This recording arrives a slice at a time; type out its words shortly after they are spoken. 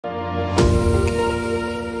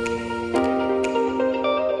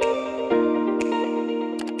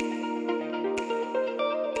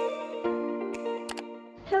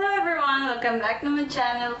Welcome back to my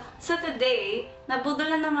channel. So today, nabudol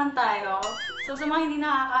na naman tayo. So sa mga hindi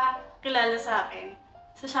nakakakilala sa akin,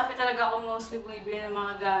 sa Shopee talaga ako mostly bumibili ng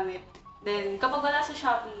mga gamit. Then kapag wala sa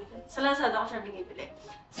Shopee, sa Lazada ako siya binibili.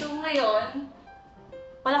 So ngayon,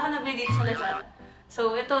 wala ka nabili dito sa Lazada.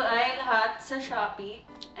 So ito ay lahat sa Shopee.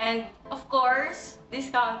 And of course,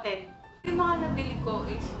 discounted. Yung mga nabili ko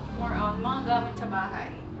is more on mga gamit sa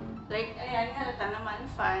bahay. Like, ayan, halata naman,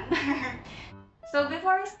 fun. So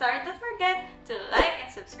before we start, don't forget to like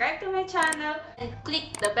and subscribe to my channel and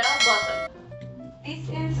click the bell button.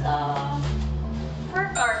 This is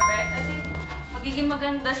fur carpet. I think magiging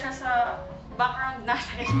maganda siya sa background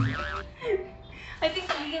natin. I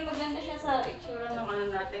think magiging maganda siya sa itsura ng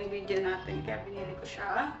natin, video natin. Kaya pinili ko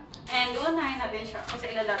siya. And unahin natin siya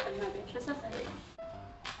kasi ilalatag natin siya sa side.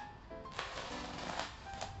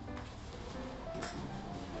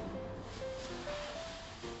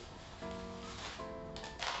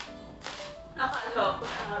 Nakaloko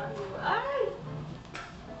na ay!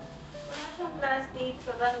 Wala siyang plastic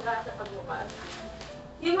sa bangga sa pagbukas.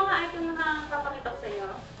 Yung mga item na nakapakita ko sa inyo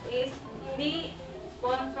is hindi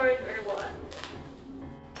sponsored or what.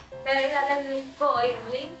 Pero ilalagay ko yung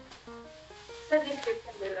link sa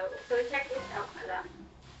description below. So check it out na lang.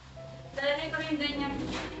 Ilalagay ko rin din yung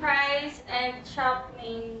price and shop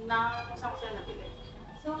name ng isang ko na nabili.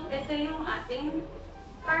 So ito yung ating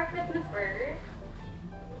carpet na fur.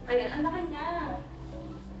 Ayan, ang laki niya.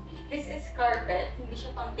 This is carpet. Hindi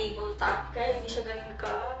siya pang tabletop. Kaya hindi siya ganun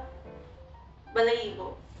ka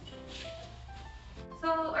balayibo.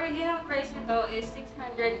 So, original price nito is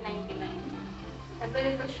 $699.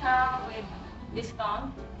 Nabili ko siya with discount.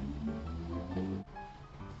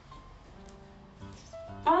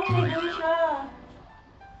 Ay, nabili siya.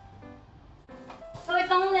 So,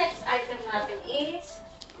 itong next item natin is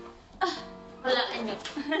walaan nyo.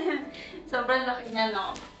 Sobrang laki niya,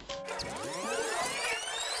 no?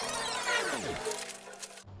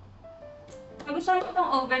 Nagustuhan ko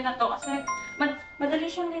itong oven na to kasi madali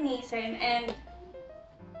siyang linisin and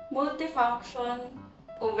multifunction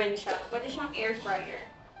oven siya. Pwede siyang air fryer.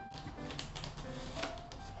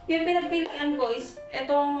 Yung pinagpilian ko is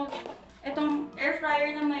itong air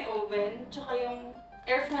fryer na may oven tsaka yung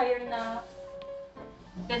air fryer na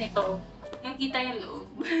ganito. Yung kita yung loob.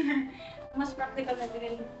 Mas practical na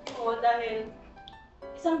din ko dahil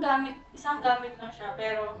isang gamit lang siya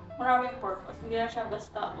pero maraming purpose. Hindi lang siya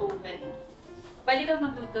basta oven. Pwede kang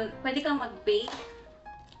magluto, pwede kang mag-bake,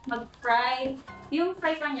 mag-fry. Yung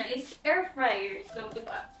fry pa niya is air fryer. So,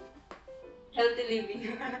 diba? Healthy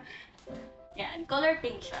living. Yan, color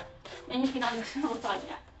pink siya. Yan yung pinakagusto ko sa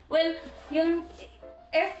kanya. Well, yung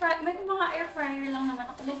air fryer, may mga air fryer lang naman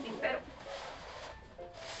ako na pero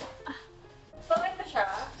so, ito siya,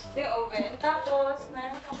 yung oven. Tapos,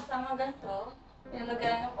 meron pa kasama ganito.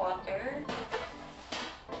 Nilagyan ng water.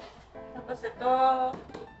 Tapos ito.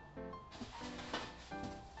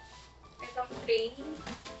 Itong tray.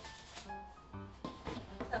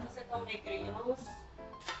 Tapos itong may grills.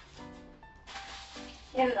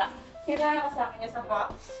 Yan lang. Kailangan kasama niya sa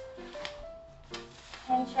box.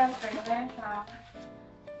 And syempre, meron siyang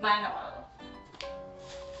manual.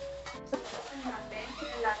 So, natin.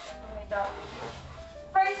 Kailangan may dami.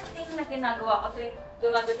 First thing na ginagawa ko tuwing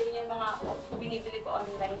dumadating yung mga binibili ko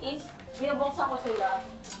online is binubuksan ko sila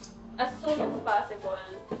as soon as possible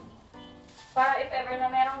para if ever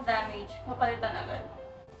na merong damage, mapalitan agad.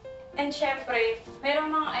 And syempre,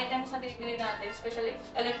 merong mga items na binibili natin, especially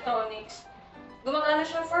electronics, gumagana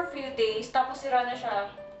siya for few days, tapos sira na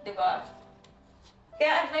siya, di ba?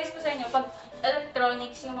 Kaya advice ko sa inyo, pag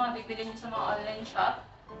electronics yung mga bibili niyo sa mga online shop,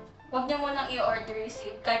 huwag niyo munang i-order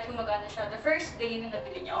receipt kahit gumagana siya the first day na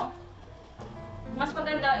nabili niyo. Mas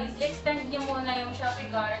maganda is extend niyo muna yung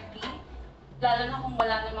Shopee guarantee, lalo na kung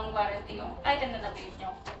wala namang warranty yung item na nabili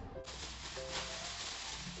niyo.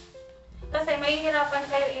 Kasi mahihirapan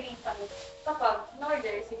kayo i-refund kapag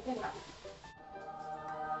no-order receipt yun na.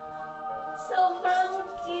 Sobrang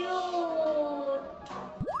cute!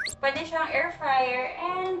 Pwede siyang air fryer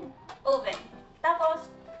and oven. Tapos,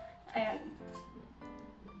 ayan.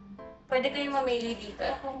 Pwede kayong mamili dito.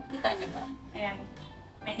 Kung kita nyo ba? Ayan.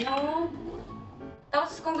 Menu.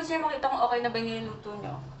 Tapos kung gusto nyo makita kung okay na ba yung niluto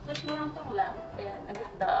nyo, touch mo lang itong lamp. Ayan,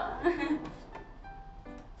 naganda.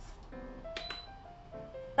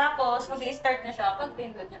 Tapos, mag-i-start na siya pag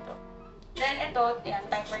pindot nyo to. Then ito, ayan,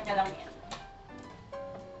 timer na lang yan.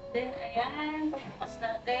 Then, ayan, pagbukas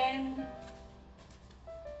natin.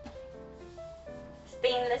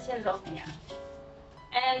 Stainless yung loob niya.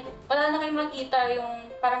 And wala na kayong makita yung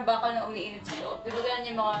parang bakal na umiinit sa loob. Diba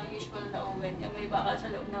ganyan yung mga usual na oven, yung may bakal sa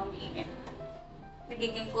loob na umiinit.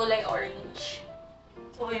 Nagiging kulay orange.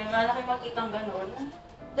 So So, ayun, malaki makitang ganun.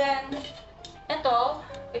 Then, ito,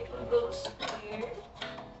 it will goes here.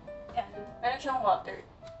 Yan, meron siyang water.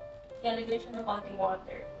 Yan, lagyan siya ng konting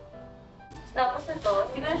water. Tapos ito,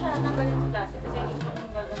 hindi ko na siya natanggalin yung klase kasi hindi ko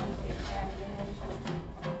yung gagawin ko yun. Ayan, ganyan siya.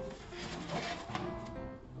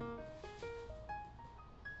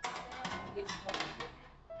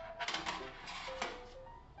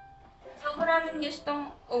 So, maraming use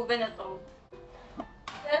tong oven na to.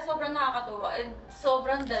 Kaya sobrang nakakatuwa and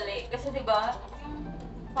sobrang dali. Kasi diba, yung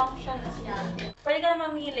function na siya. Pwede ka na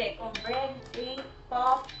mamili kung bread, cake,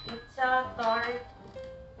 puff, pizza, tart,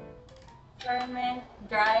 ferment,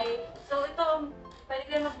 dry. So ito, pwede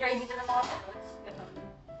ka mag-dry dito ng mga fruits. Ganun.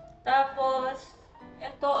 Tapos,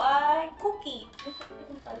 ito ay cookie.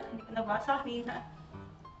 Ito pala, hindi ko nabasa kanina.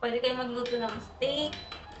 Pwede kayo magluto ng steak,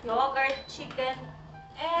 yogurt, chicken,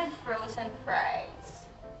 and frozen fries.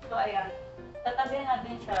 So ayan, tatabihan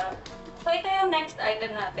natin siya. So ito yung next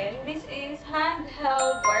item natin. This is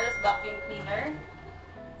handheld wireless vacuum cleaner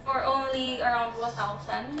for only around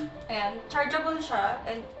 1,000. Ayan, chargeable siya.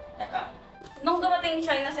 And teka, nung dumating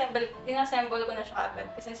siya, inassemble ko na siya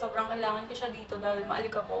agad kasi sobrang kailangan ko siya dito dahil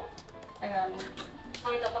maalikabok. Ayan.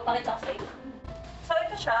 So ito, papakita ko sa inyo. So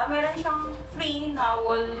ito siya, meron siyang free na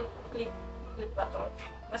wall clip ba to?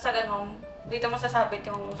 Basta ganun, dito masasabit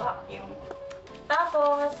yung vacuum.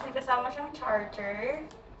 Tapos, may kasama siyang charger,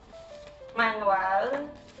 manual,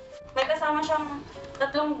 may kasama siyang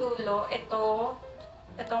tatlong dulo, itong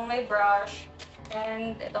may brush,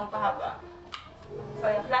 and itong pahaba.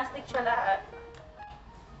 So ayan, plastic siya lahat.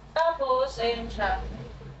 Tapos, ayun siya.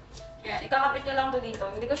 Ayan, ikakapit ko lang to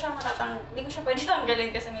dito. Hindi ko siya pwede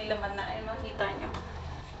tanggalin kasi may laman na. Ayun, makita nyo.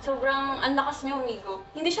 Sobrang ang lakas niya umigo.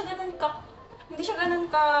 Hindi siya ganun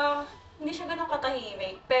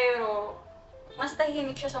katahimik. Pero, mas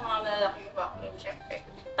tahimik siya sa mga malalaking vacuum, syempre.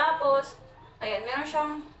 Tapos, ayan, meron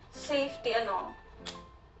siyang safety,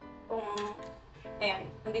 ayan,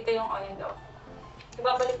 nandito yung on and off.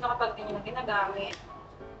 Ibabalik na kapag di nyo na ginagamit.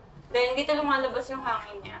 Then, dito lumalabas yung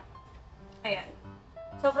hangin niya. Ayan.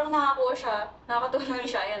 Sobrang nakakatulong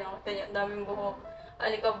siya. Ayan, ito yung daming buhok,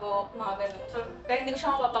 alikabok, mga ganun. So, kaya hindi ko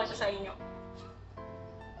siya mapapakita sa inyo.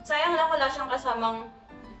 Sayang lang wala siyang kasamang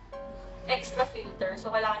extra filter.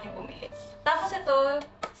 So, kailangan nyo bumili. Tapos ito,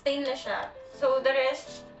 stainless siya. So, the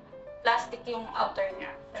rest, plastic yung outer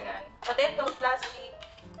niya. Ayan. Pati ito, plastic.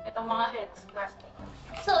 Itong mga heads, plastic.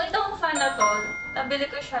 So, itong fan na to, nabili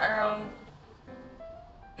ko siya around,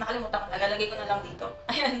 nakalimutan ko, nagalagay ko na lang dito.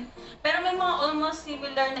 Ayan. Pero may mga almost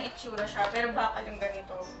similar na itsura siya, pero bakal yung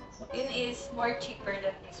ganito. Yun is more cheaper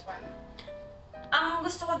than this one. Ang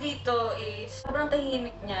gusto ko dito is, sobrang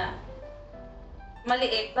tahimik niya.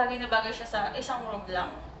 Maliit, bagay na bagay siya sa isang room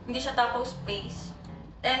lang. Hindi siya tapos space.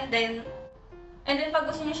 And then pag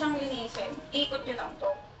gusto niyo siyang linisin, iikot niyo lang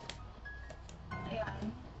to.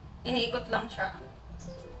 Ayan. Iniikot lang siya.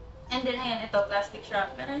 And then, ayan, ito, plastic siya.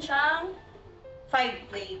 Meron siyang 5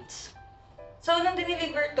 blades. So, nung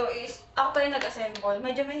dineliver to is, ako pa yung nag-assemble.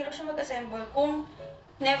 Medyo mahirap siya mag-assemble kung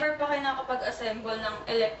never pa kayo nakapag-assemble ng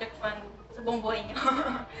electric fan sa buong buhay niyo.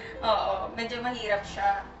 Oo, medyo mahirap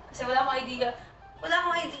siya. Kasi wala akong idea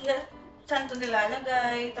saan to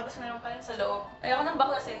nilalagay. Tapos meron pa rin sa loob. Ayoko nang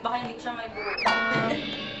baklasin, baka hindi ko siya may buo.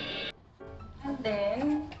 And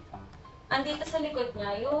then, andito sa likod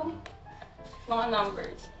niya yung mga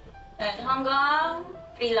numbers. And hanggang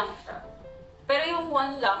 3 lang siya. Pero yung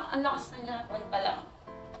 1 lang, ang lakas na niya, 1 pa lang.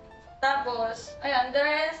 Tapos, ayan, the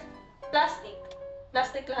rest, plastic.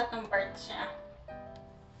 Plastic lahat ng parts niya.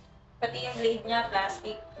 Pati yung blade niya,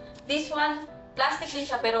 plastic. This one, plastic din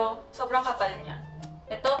siya, pero sobrang kapal niya.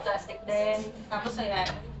 Ito, plastic din. Tapos, ayan,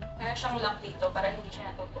 meron siyang lock dito para hindi siya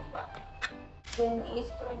natutumba. Then,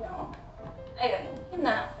 i-screw niyo. Ayun, yun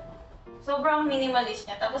na. Sobrang minimalist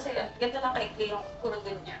niya. Tapos, ayan, ganito lang kaikli yung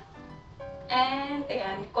kurudun niya. And,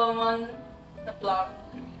 ayan, common na plug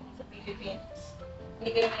sa Philippines.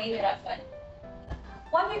 Hindi kayo mahihirapan.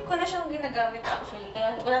 1 week ko na siyang ginagamit actually,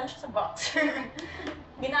 kaya wala na siya sa box.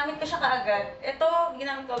 Ginamit ko siya kaagad. Ito,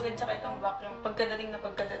 ginamit ko agad tsaka itong vacuum pagkadating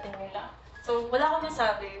nila. So, wala akong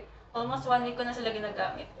masabi. Almost 1 week ko na sila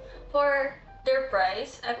ginagamit. For their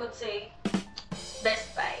price, I could say,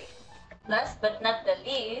 best buy. Last but not the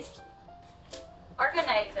least,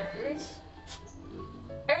 organizers.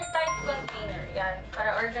 Airtight container, yan,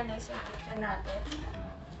 para organize yung kitchen natin.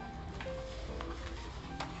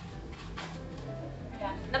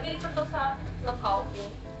 Yan, nabili ko to sa Shopee.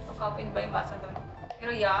 Shopee ba yung basa doon?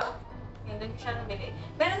 Pero yeah, yun doon ko siya nabili.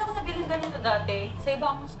 Meron ako nabili ganito dati sa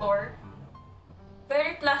ibang store.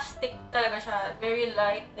 Very plastic talaga siya, very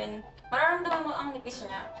light, then mararamdaman mo ang nipis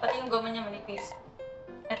niya, pati yung goma niya manipis.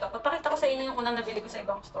 Ito, papakita ko sa inyo yung unang nabili ko sa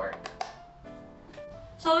ibang store.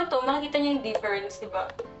 So ito, makikita niyo yung difference, di ba?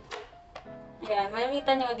 Ayan,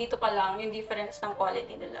 makikita niyo dito pa lang yung difference ng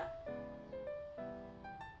quality nila.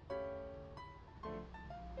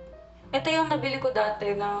 Ito yung nabili ko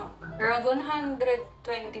dati na around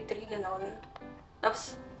 123, gano'n.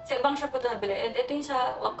 Tapos, sa ibang shop ko ito nabili. And ito yung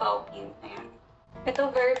sa Shopee. Ayan.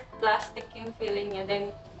 Ito, very plastic yung feeling niya.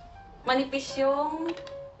 Then, manipis yung...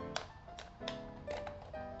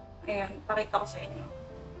 Ayan, pakita ko sa inyo.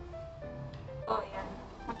 Oh, ayan.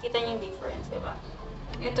 Makita niyo yung difference, diba?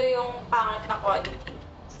 Ito yung pangit na quality.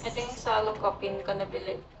 Ito yung sa Shopee ko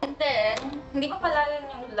nabili. And then, hindi pa pala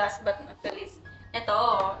yun yung last but not the least.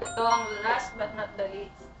 Ito ang last but not the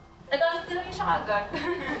least. Nagamit ko lang siya kagad.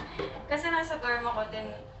 Kasi nasa dorm ako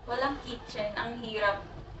din, walang kitchen, ang hirap.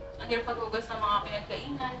 Ang hirap paghugas ng mga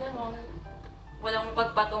pinagkainan, gano'n. Walang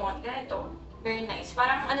pagpatungan, ganito. Very nice.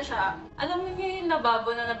 Parang ano siya, alam niyo yung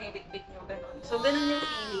lababo na nabibitbit nyo, gano'n. So, ganun yung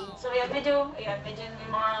feeling. So, ayan, medyo may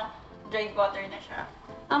mga dried water na siya.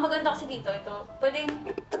 Ang maganda kasi dito, ito, pwedeng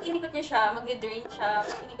pag inikot niya siya, mag-drain siya,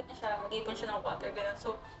 pag inikot niya siya, mag-ipon siya ng water, gano'n.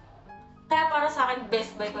 So, kaya para sa akin,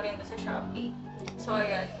 best buy ko rin ito sa Shopee. So,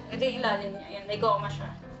 ayan. Ito yung ilalim niya. Ayan, may goma siya.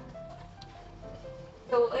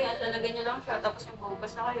 So, ayan, lalagay niyo lang siya. Tapos yung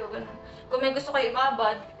bugas na kayo, ganun. Kung may gusto kayo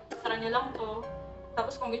ibabad, sara niyo lang to.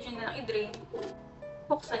 Tapos kung gusto niyo na lang i-drain,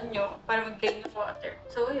 buksan niyo para mag-drain ng water.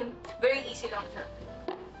 So, ayan. Very easy lang siya.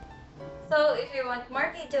 So, if you want more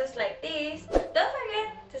videos like this, don't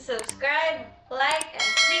forget to subscribe, like, and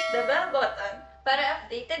click the bell button para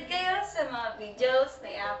updated kayo sa mga videos na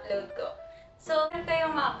i-upload ko. So, kung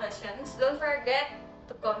kayong mga questions, don't forget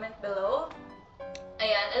to comment below.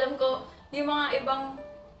 Ayan, alam ko, yung mga ibang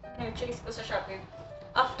purchase ko sa Shopee,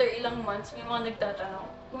 after ilang months, may mga nagtatanong,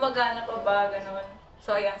 gumagana pa ba, gano'n.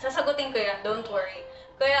 So, ayan, sasagutin ko yan, don't worry.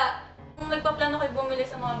 Kaya, kung nagpaplano kayo bumili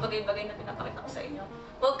sa mga bagay-bagay na pinapakita ko sa inyo,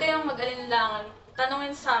 huwag kayong mag-alinlangan,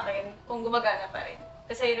 tanungin sa akin kung gumagana pa rin.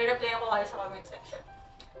 Kasi i-reply ako kayo sa comment section.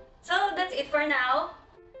 So, that's it for now.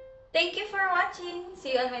 Thank you for watching.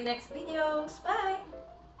 See you on my next videos. Bye!